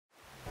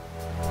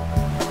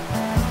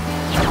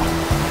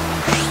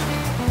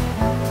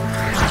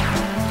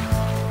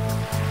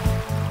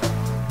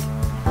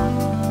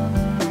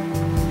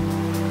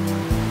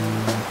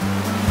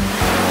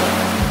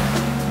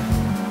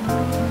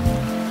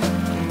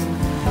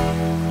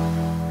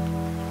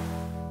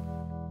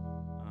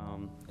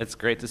It's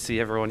great to see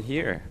everyone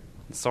here.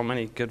 So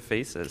many good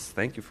faces.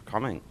 Thank you for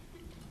coming.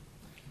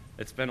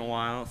 It's been a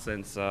while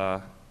since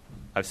I've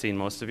seen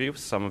most of you.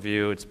 Some of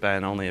you, it's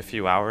been only a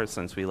few hours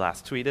since we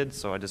last tweeted,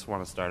 so I just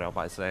want to start out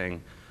by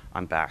saying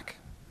I'm back.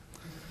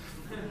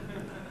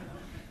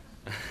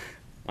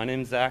 My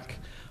name's Zach.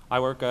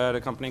 I work at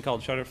a company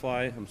called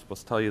Shutterfly. I'm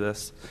supposed to tell you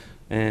this.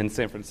 In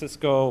San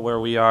Francisco,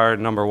 where we are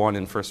 #1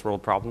 in first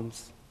world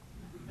problems.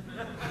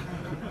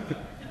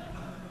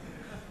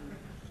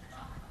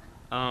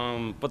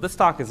 But this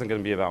talk isn't going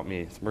to be about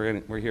me.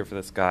 We're here for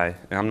this guy.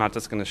 And I'm not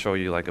just going to show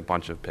you like a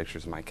bunch of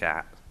pictures of my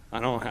cat. I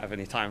don't have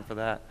any time for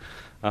that.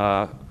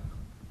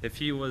 If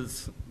he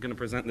was going to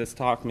present this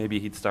talk, maybe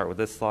he'd start with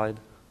this slide.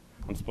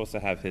 I'm supposed to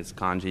have his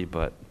kanji,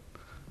 but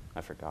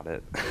I forgot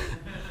it.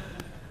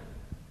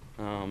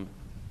 Some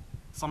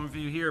of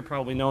you here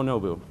probably know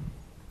Nobu.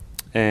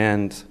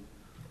 And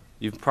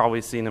you've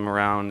probably seen him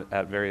around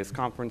at various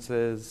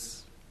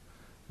conferences,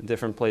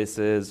 different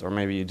places, or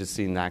maybe you've just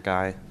seen that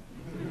guy.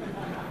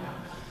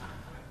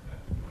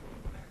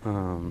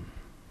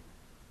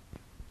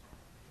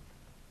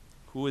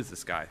 Who is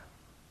this guy?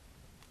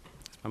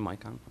 Is my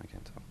mic on? I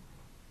can't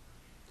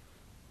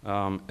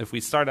tell. If we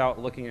start out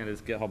looking at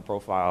his GitHub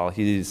profile,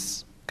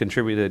 he's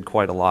contributed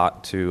quite a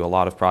lot to a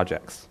lot of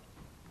projects.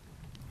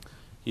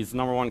 He's the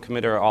 #1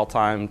 committer all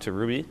time to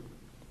Ruby,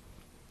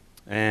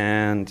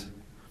 and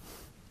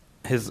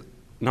his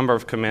number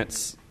of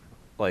commits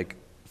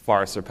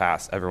far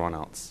surpass everyone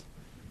else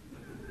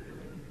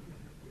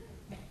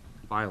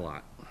by a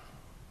lot.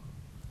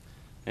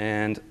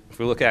 And if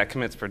we look at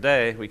commits per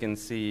day, we can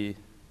see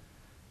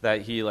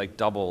that he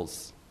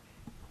doubles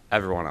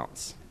everyone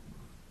else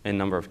in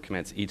number of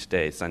commits each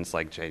day since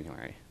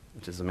January,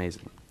 which is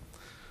amazing.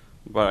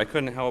 But I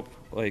couldn't help,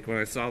 when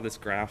I saw this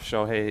graph,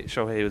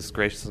 Shohei was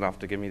gracious enough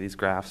to give me these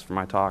graphs for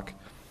my talk,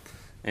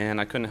 and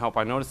I couldn't help,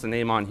 I noticed the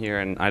name on here,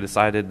 and I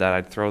decided that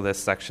I'd throw this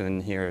section in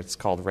here. It's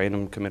called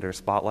Random Committer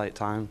Spotlight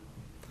Time.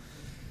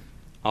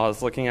 I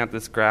was looking at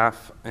this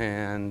graph,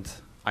 and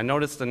I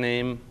noticed the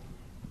name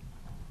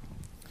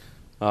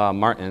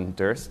Martin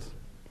Durst,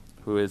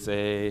 who is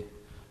if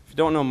you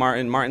don't know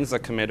Martin, Martin's a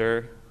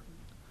committer,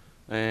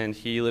 and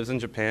he lives in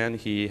Japan.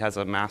 He has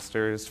a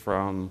master's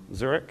from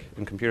Zurich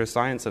in computer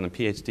science and a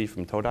PhD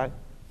from Todai.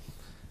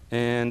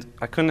 And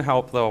I couldn't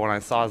help, though, when I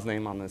saw his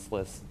name on this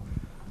list,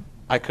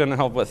 I couldn't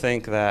help but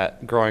think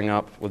that growing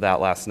up with that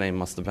last name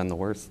must have been the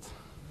worst.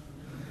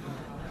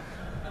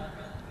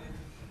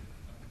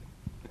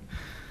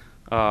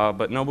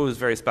 But Nobu is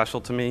very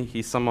special to me.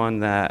 He's someone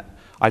that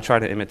I try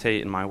to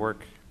imitate in my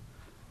work.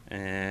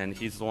 And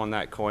he's the one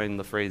that coined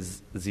the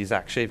phrase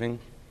Zizak shaving.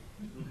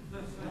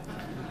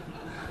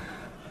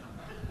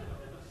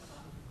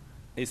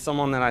 He's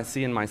someone that I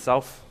see in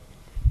myself.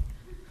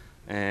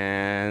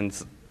 And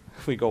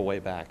we go way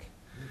back.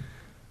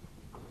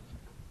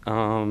 But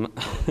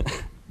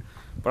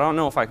I don't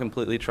know if I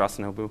completely trust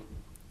Nobu.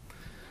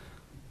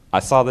 I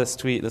saw this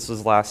tweet, this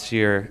was last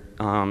year,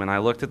 and I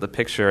looked at the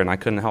picture and I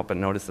couldn't help but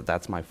notice that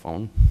that's my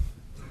phone.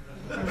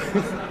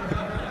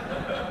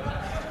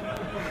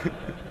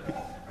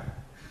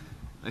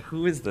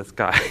 Who is this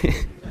guy?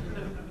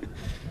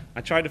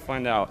 I tried to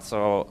find out,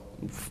 so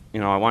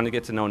I wanted to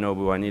get to know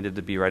Nobu. I needed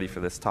to be ready for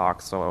this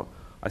talk, so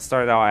I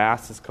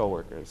asked his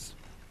coworkers.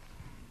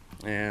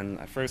 And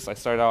at first I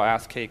started out,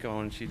 asked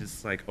Keiko, and she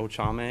just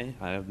Ochame.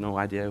 I have no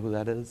idea who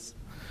that is.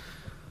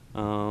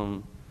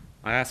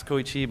 I asked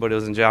Koichi, but it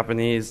was in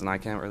Japanese, and I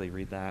can't really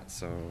read that,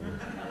 so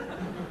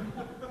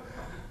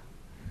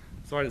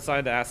I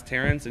decided to ask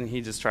Terrence, and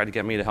he just tried to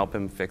get me to help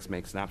him fix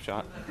Make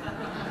Snapshot.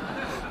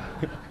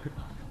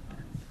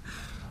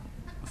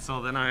 So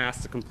then I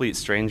asked a complete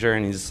stranger,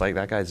 and he's just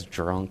that guy's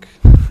drunk.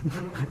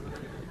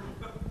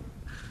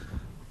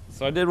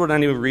 So I did what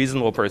any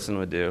reasonable person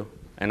would do,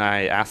 and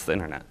I asked the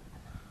internet.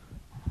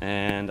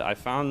 And I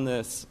found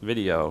this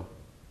video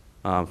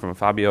from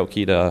Fabio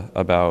Kita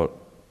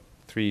about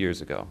 3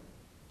 years ago.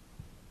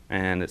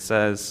 And it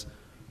says,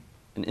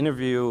 an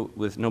interview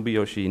with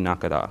Nobuyoshi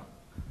Nakada,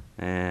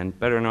 and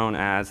better known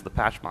as the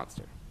Patch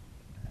Monster.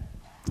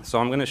 So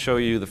I'm going to show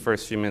you the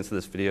first few minutes of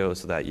this video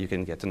so that you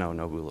can get to know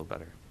Nobu a little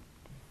better.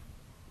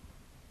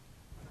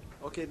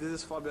 Okay, this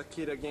is Fabio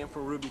Akira again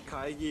from Ruby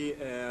Kaigi,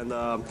 and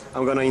I'm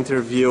going to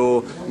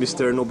interview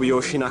Mr.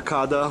 Nobuyoshi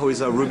Nakada, who is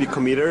a Ruby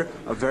committer,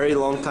 a very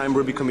long-time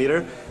Ruby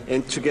committer.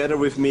 And together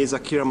with me is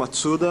Akira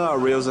Matsuda, a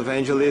Rails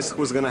evangelist,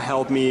 who's going to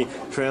help me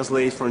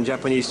translate from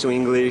Japanese to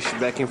English,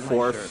 back and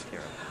forth.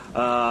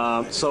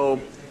 So,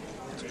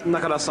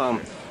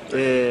 Nakada-san,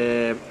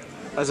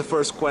 as a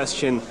first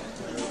question,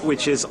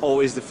 which is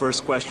always the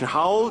first question,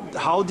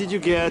 how did you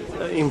get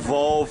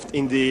involved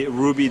in the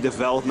Ruby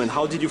development?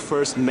 How did you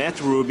first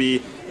met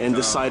Ruby and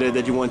decided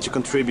that you want to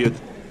contribute?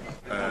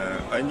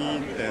 I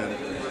need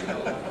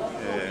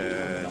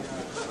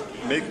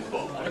make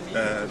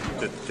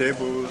the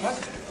tables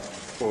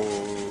for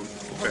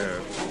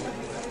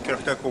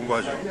character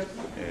conversion,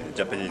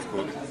 Japanese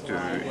code to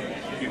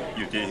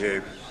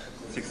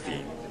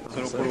UTF-16. そ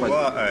の頃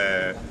は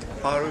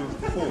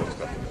PAL4を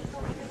使っ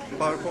て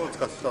パール4を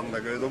使ってたん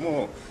だけれど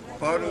も、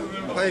パール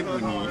5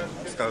に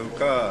使う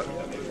か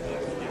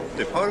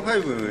で、パール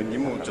5に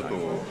もちょっと。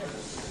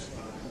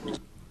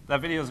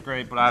 That video is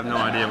great, but I have no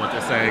idea what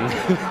they're saying.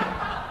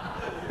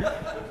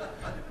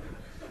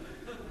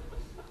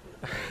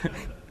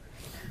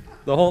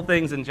 The whole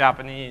thing's in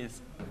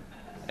Japanese,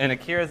 and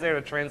Akira's there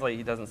to translate.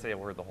 He doesn't say a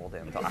word the whole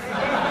damn time.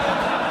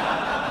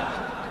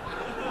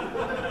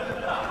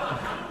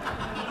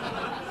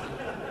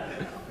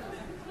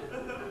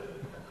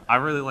 I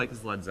really like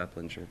his Led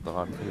Zeppelin shirt, though.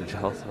 I'm pretty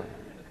jealous of it.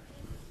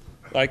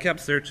 I kept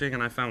searching,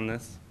 and I found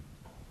this.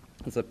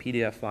 It's a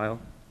PDF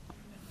file.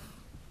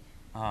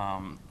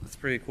 It's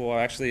pretty cool.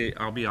 Actually,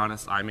 I'll be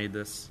honest, I made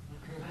this.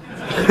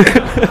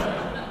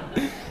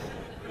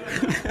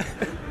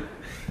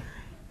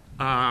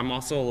 I'm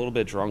also a little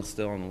bit drunk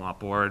still on the lot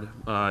board.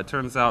 It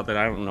turns out that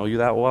I don't know you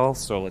that well,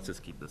 so let's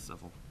just keep this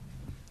civil.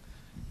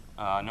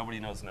 Nobody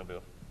knows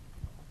Nobu.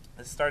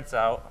 This starts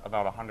out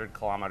about 100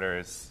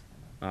 kilometers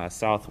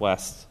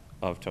southwest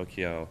of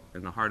Tokyo,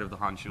 in the heart of the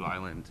Honshu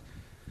Island,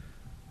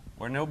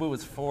 where Nobu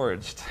was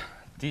forged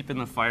deep in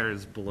the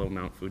fires below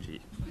Mount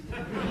Fuji.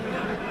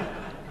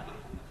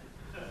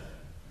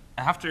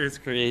 After his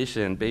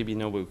creation, baby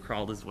Nobu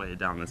crawled his way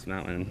down this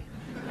mountain,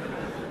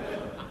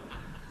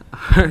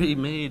 where he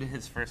made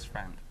his first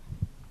friend.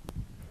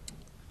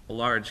 A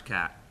large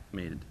cat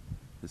made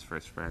his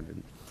first friend,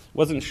 and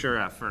wasn't sure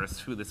at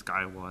first who this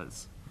guy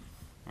was,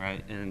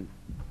 right? And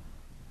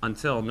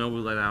until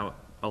Nobu let out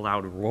a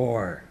loud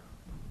roar,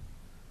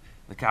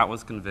 the cat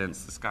was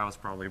convinced this guy was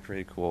probably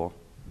pretty cool,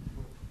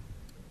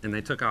 and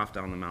they took off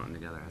down the mountain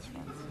together as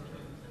friends.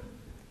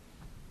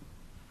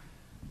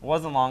 It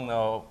wasn't long,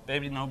 though.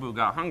 Baby Nobu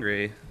got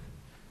hungry,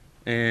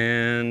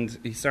 and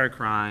he started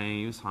crying.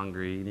 He was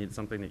hungry. He needed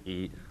something to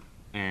eat.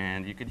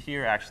 And you could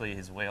hear, actually,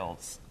 his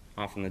wails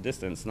off in the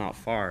distance, not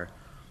far,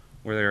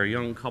 where a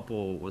young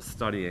couple was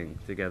studying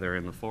together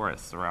in the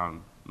forest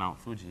around Mount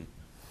Fuji.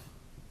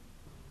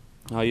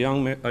 A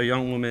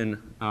young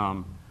woman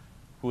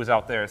who was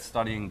out there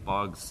studying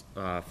bugs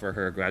for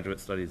her graduate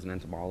studies in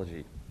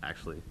entomology,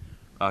 actually,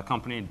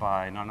 accompanied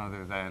by none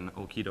other than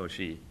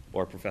Okidoshi,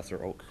 or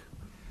Professor Oak.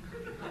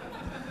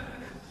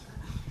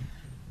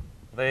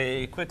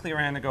 They quickly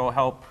ran to go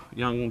help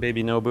young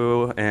baby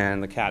Nobu,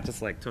 and the cat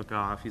just took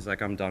off. He's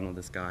like, I'm done with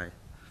this guy.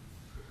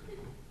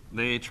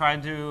 They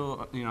tried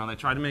to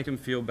make him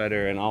feel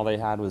better, and all they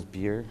had was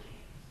beer.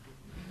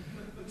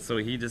 So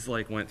he just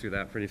went through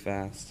that pretty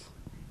fast.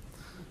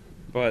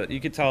 But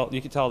you could tell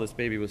this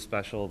baby was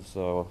special,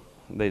 so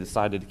they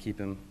decided to keep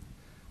him,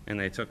 and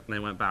they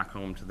went back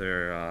home to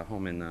their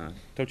home in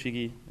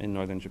Tochigi in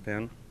northern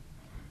Japan,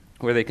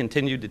 where they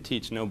continued to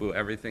teach Nobu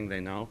everything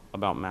they know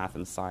about math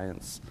and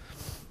science.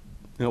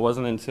 And it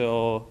wasn't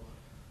until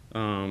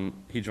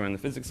he joined the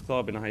physics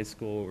club in high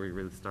school where he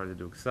really started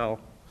to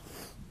excel.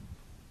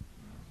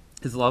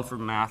 His love for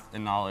math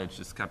and knowledge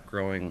just kept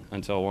growing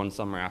until one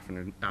summer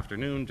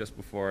afternoon, just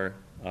before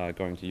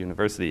going to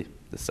university.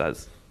 This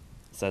says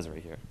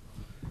right here.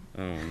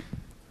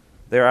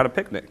 They were at a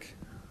picnic,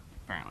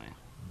 apparently.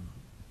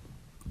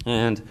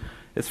 And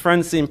his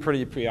friends seemed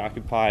pretty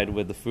preoccupied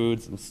with the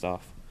foods and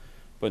stuff.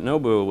 But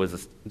Nobu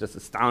was just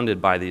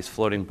astounded by these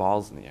floating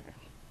balls in the air.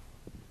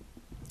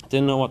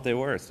 Didn't know what they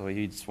were, so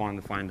he just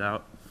wanted to find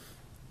out.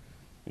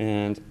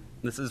 And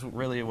this is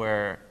really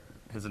where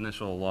his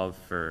initial love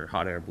for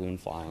hot air balloon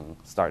flying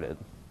started.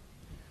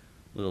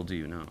 Little do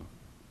you know.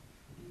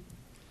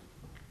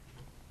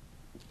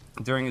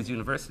 During his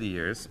university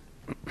years,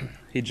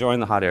 he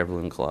joined the hot air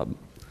balloon club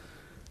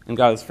and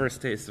got his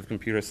first taste of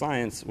computer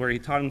science, where he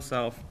taught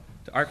himself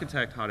to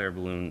architect hot air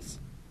balloons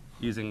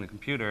using the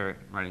computer,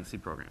 writing C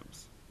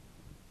programs.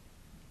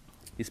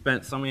 He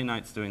spent so many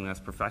nights doing this,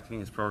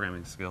 perfecting his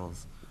programming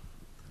skills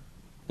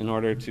in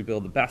order to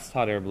build the best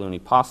hot air balloon he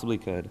possibly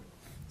could,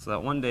 so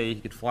that one day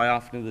he could fly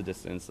off into the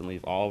distance and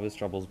leave all of his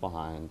troubles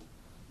behind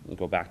and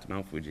go back to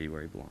Mount Fuji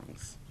where he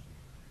belongs.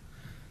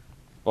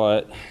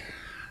 But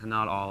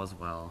not all is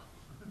well.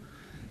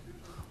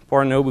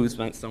 Poor Nobu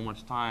spent so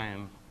much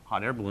time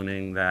hot air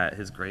ballooning that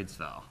his grades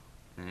fell,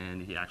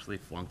 and he actually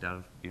flunked out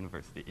of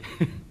university.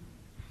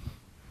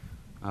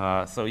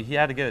 So he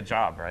had to get a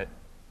job, right?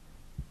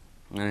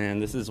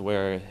 And this is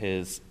where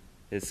his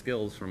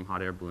skills from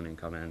hot air ballooning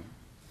come in.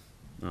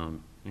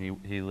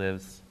 He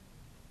lives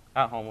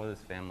at home with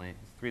his family,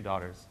 his 3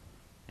 daughters,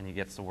 and he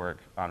gets to work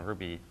on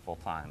Ruby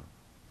full-time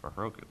for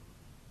Heroku.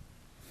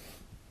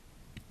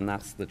 And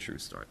that's the true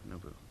story of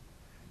Nobu.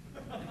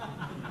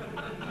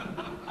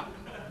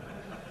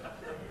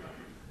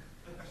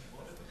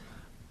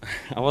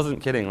 I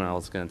wasn't kidding when I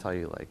was going to tell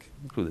you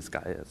who this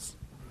guy is.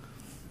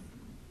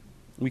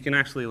 We can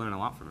actually learn a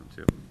lot from him,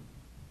 too.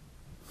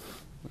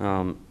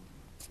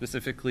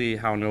 Specifically,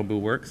 how Nobu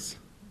works.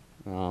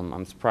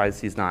 I'm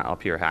surprised he's not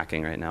up here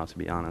hacking right now, to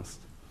be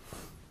honest.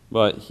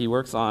 But he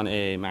works on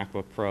a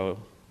MacBook Pro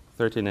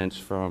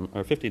 15-inch from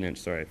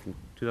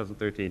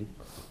 2013.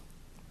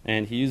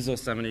 And he uses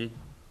Yosemite,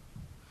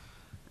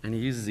 and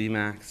he uses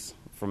Emacs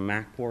from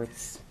Mac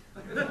ports.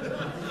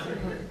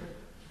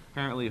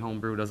 Apparently,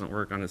 Homebrew doesn't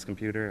work on his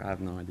computer. I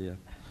have no idea.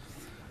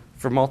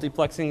 For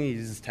multiplexing, he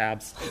uses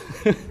tabs.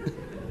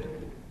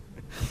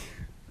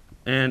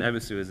 And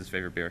Ebisu is his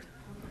favorite beer.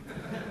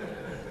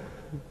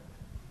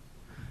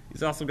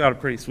 He's also got a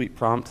pretty sweet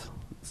prompt.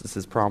 This is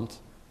his prompt.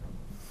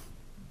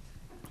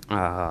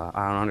 I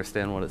don't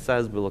understand what it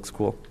says, but it looks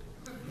cool.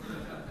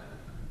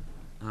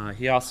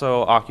 He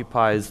also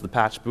occupies the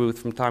patch booth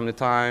from time to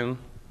time,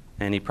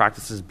 and he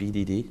practices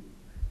BDD.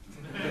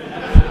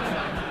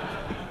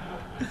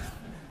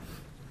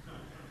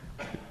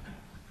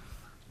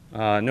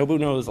 Nobu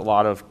knows a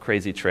lot of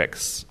crazy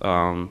tricks.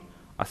 I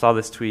saw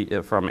this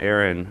tweet from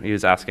Aaron. He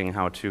was asking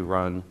how to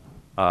run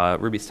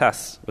Ruby's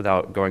tests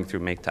without going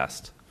through make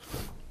test.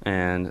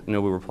 And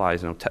Nobu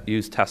replies,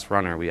 use test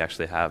runner. We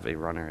actually have a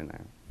runner in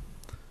there.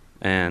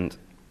 And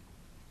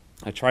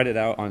I tried it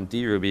out on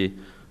dRuby.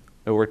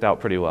 It worked out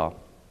pretty well.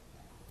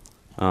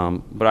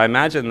 But I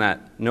imagine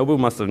that Nobu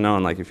must have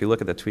known, like if you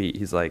look at the tweet,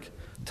 he's like,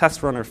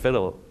 test runner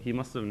fiddle. He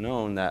must have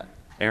known that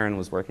Aaron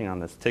was working on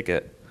this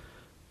ticket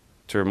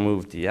to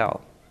remove DL.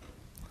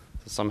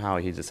 So somehow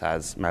he just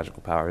has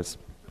magical powers.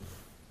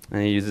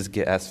 And he uses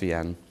git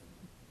svn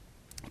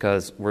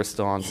because we're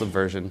still on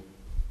Subversion.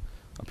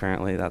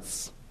 Apparently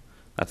that's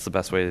the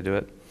best way to do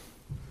it.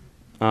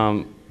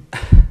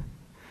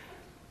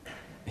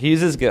 He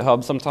uses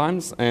GitHub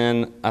sometimes,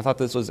 and I thought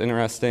this was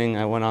interesting.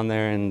 I went on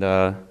there and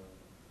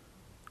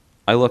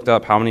I looked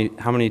up how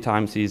many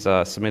times he's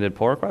submitted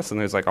pull requests, and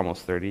there's like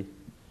almost 30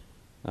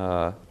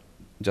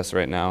 just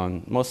right now.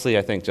 And mostly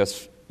I think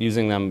just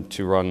using them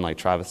to run like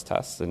Travis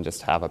tests and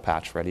just have a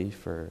patch ready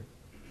for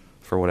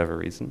whatever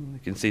reason. You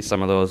can see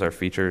some of those are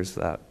features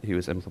that he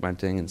was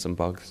implementing and some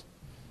bugs.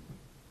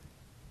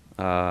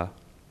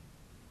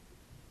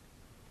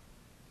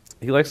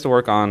 He likes to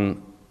work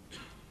on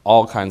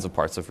all kinds of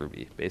parts of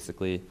Ruby,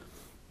 basically.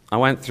 I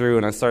went through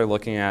and I started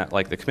looking at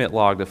like the commit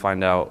log to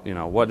find out,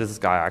 what does this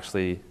guy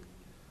actually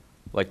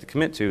like to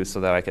commit to so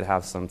that I could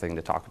have something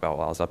to talk about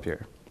while I was up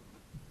here.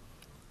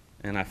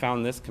 And I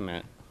found this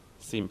commit.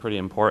 Seemed pretty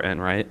important,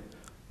 right?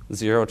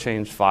 0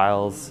 changed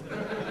files,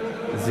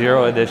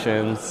 0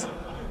 additions,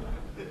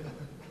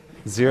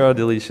 0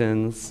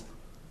 deletions,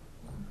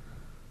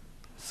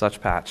 such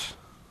patch.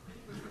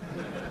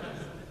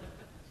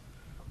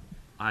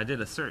 I did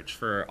a search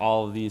for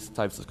all of these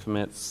types of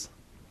commits,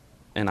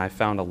 and I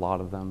found a lot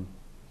of them.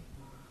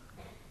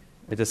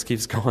 It just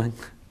keeps going.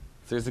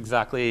 There's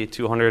exactly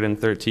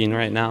 213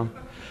 right now.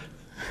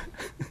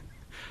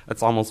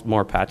 That's almost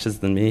more patches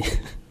than me.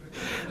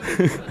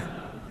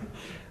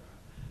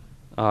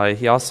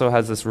 He also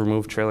has this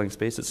remove trailing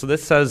spaces. So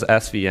this says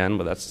SVN,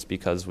 but that's just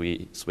because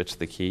we switched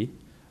the key.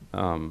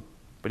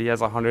 But he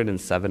has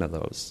 107 of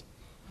those.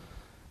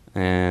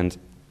 And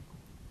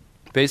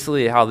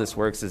basically how this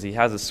works is he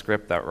has a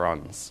script that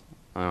runs.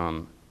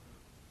 And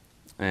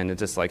it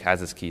just like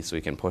has this key so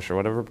he can push or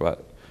whatever.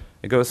 But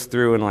it goes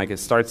through and like it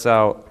starts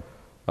out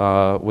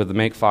with the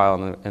make file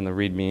and the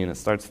readme, and it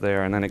starts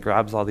there. And then it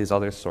grabs all these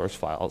other source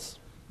files.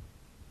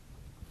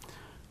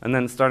 And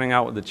then starting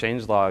out with the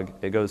changelog,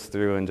 it goes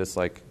through and just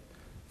like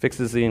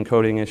fixes the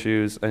encoding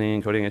issues,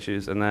 any encoding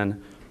issues, and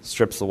then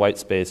strips the white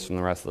space from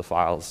the rest of the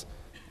files,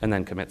 and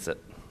then commits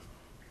it.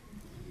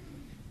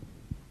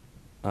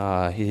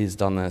 He's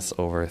done this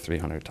over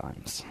 300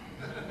 times.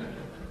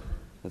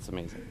 That's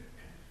amazing.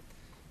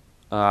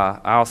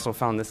 I also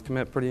found this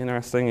commit pretty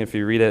interesting. If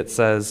you read it, it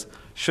says,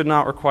 should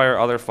not require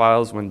other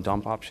files when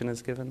dump option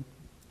is given.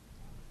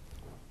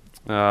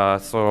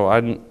 So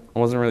I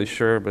wasn't really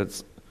sure, but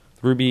it's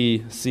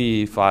Ruby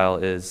C file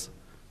is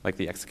like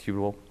the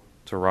executable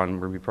to run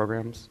Ruby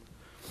programs.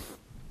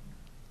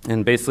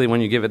 And basically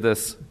when you give it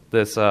this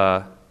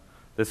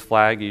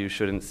flag, you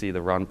shouldn't see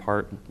the run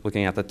part.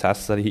 Looking at the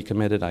tests that he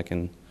committed, I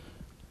can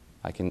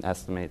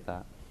estimate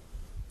that.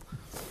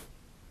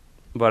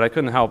 But I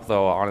couldn't help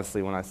though,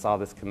 honestly, when I saw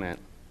this commit,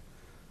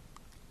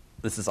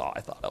 this is all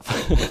I thought of.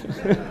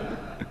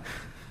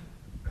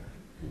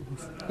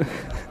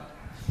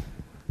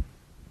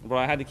 But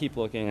I had to keep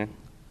looking.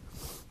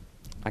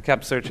 I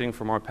kept searching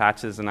for more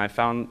patches, and I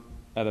found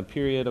at a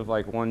period of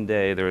like one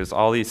day, there was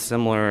all these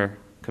similar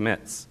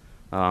commits,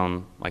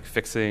 like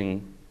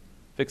fixing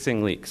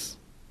leaks.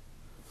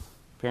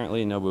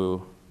 Apparently,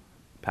 Nobu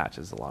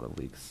patches a lot of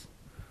leaks.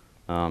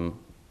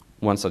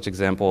 One such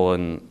example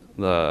in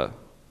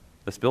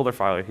this builder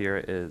file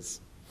here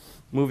is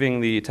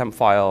moving the temp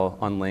file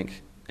unlink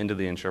into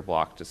the insure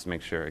block just to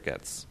make sure it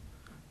gets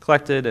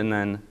collected, and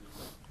then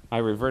I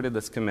reverted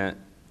this commit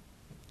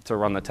to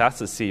run the test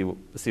to see what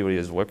he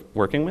is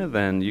working with,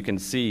 and you can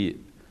see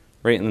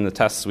right in the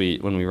test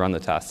suite when we run the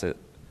test, it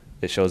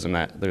shows him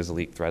that there's a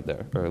leak thread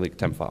there, or a leak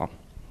temp file.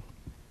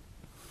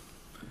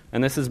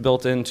 And this is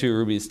built into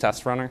Ruby's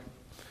test runner.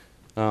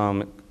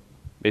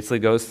 Basically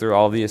goes through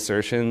all the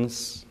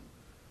assertions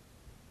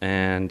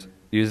and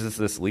uses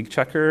this leak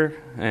checker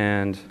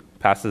and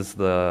passes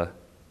the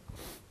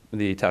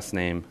test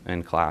name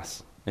and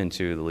class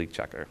into the leak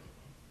checker.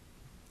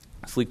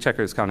 This leak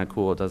checker is kind of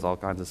cool. It does all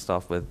kinds of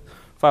stuff with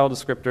file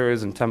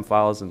descriptors and temp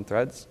files and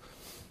threads.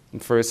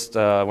 And first,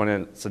 when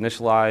it's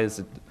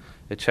initialized,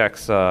 it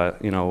checks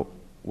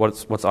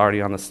what's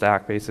already on the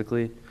stack,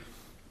 basically.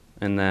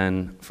 And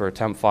then for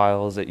temp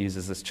files, it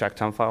uses this check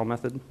temp file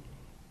method.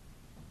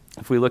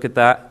 If we look at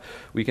that,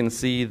 we can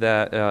see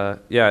that,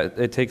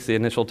 it takes the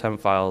initial temp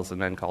files and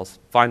then calls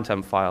find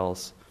temp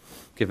files,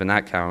 given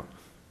that count,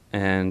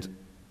 and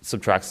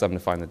subtracts them to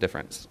find the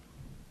difference.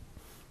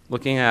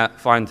 Looking at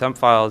find temp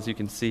files, you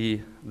can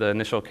see the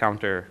initial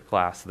counter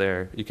class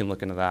there. You can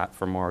look into that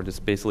for more. It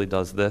just basically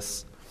does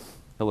this.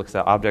 It looks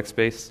at object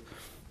space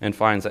and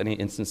finds any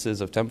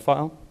instances of temp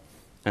file,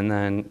 and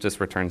then just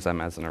returns them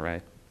as an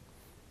array.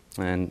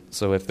 And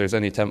so if there's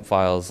any temp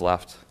files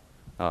left,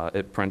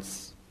 it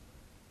prints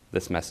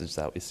this message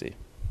that we see.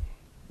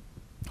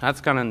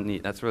 That's kind of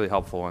neat. That's really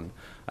helpful. And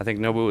I think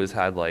Nobu has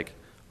had like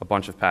a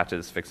bunch of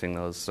patches fixing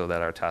those so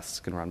that our tests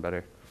can run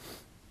better.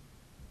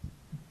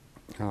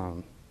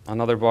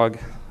 Another bug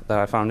that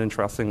I found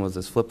interesting was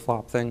this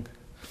flip-flop thing.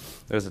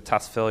 There's a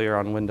test failure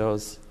on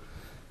Windows.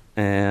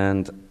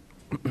 And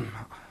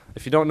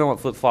if you don't know what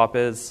flip-flop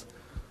is,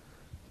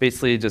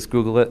 basically just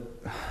Google it.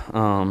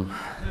 I'm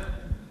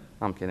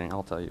kidding.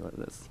 I'll tell you what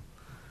it is.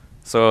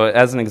 So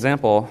as an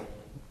example,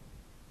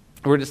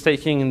 we're just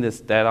taking this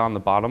data on the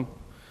bottom,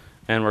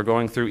 and we're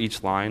going through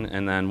each line,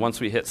 and then once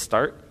we hit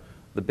start,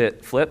 the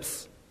bit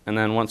flips, and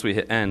then once we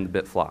hit end, the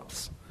bit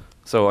flops.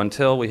 So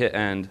until we hit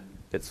end,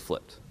 it's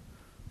flipped.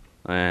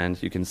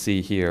 And you can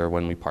see here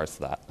when we parse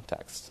that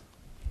text.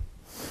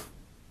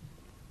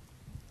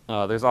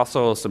 There's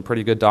also some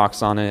pretty good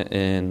docs on it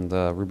in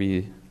the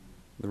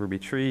Ruby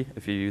tree.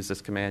 If you use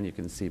this command, you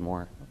can see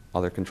more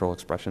other control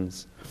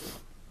expressions.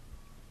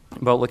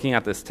 But looking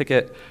at this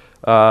ticket,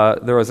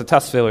 there was a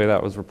test failure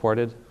that was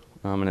reported,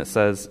 and it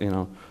says,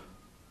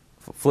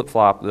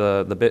 flip-flop,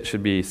 the bit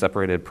should be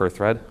separated per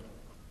thread.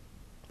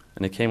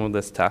 And it came with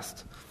this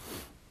test.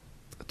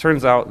 It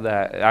turns out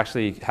that it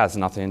actually has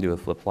nothing to do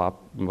with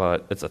flip-flop,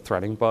 but it's a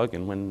threading bug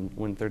in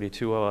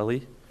Win32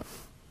 OLE.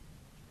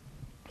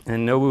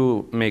 And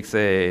Nobu makes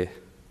an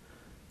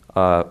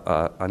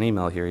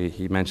email here.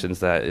 He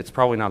mentions that it's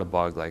probably not a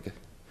bug. Like,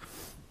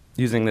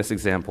 using this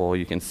example,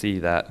 you can see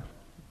that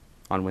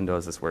on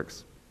Windows this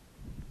works.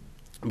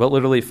 But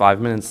literally 5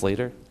 minutes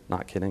later,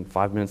 not kidding,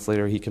 5 minutes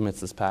later, he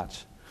commits this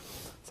patch.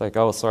 It's like,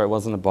 oh, sorry, it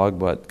wasn't a bug,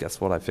 but guess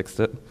what? I fixed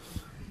it.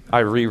 I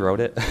rewrote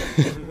it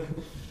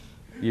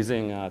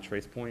using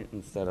trace point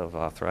instead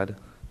of thread,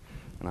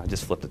 and I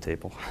just flipped the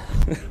table.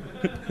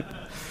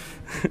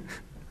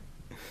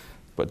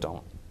 But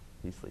don't.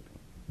 He's sleeping.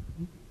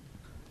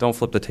 Don't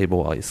flip the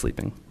table while he's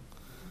sleeping.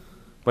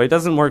 But it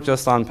doesn't work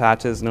just on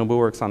patches. Nobu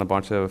works on a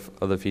bunch of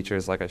other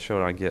features like I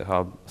showed on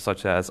GitHub,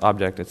 such as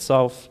object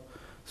itself,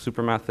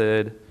 super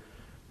method,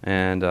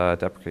 and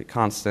deprecate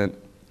constant,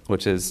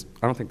 which is,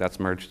 I don't think that's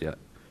merged yet,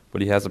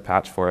 but he has a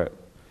patch for it.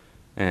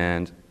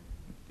 And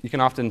you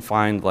can often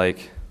find,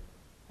 like,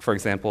 for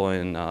example,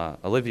 in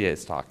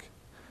Olivier's talk,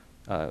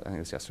 I think it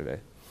was yesterday,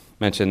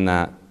 mentioned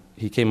that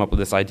he came up with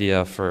this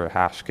idea for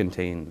hash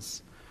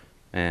contains,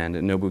 and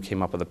Nobu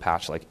came up with a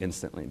patch like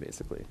instantly,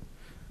 basically.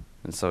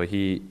 And so I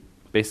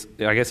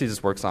guess he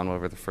just works on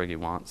whatever the frig he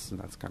wants, and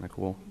that's kind of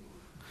cool.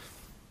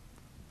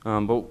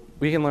 But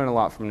we can learn a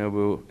lot from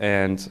Nobu,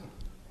 and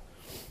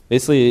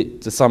basically,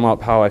 to sum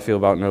up how I feel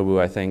about Nobu,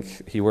 I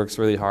think he works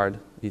really hard.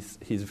 He's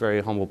a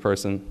very humble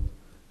person,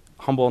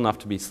 humble enough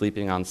to be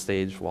sleeping on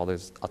stage while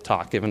there's a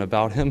talk given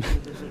about him.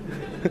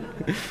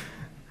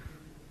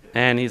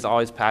 And he's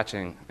always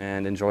patching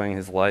and enjoying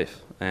his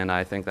life, and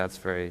I think that's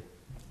very,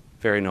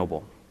 very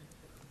noble.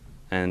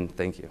 And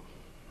thank you.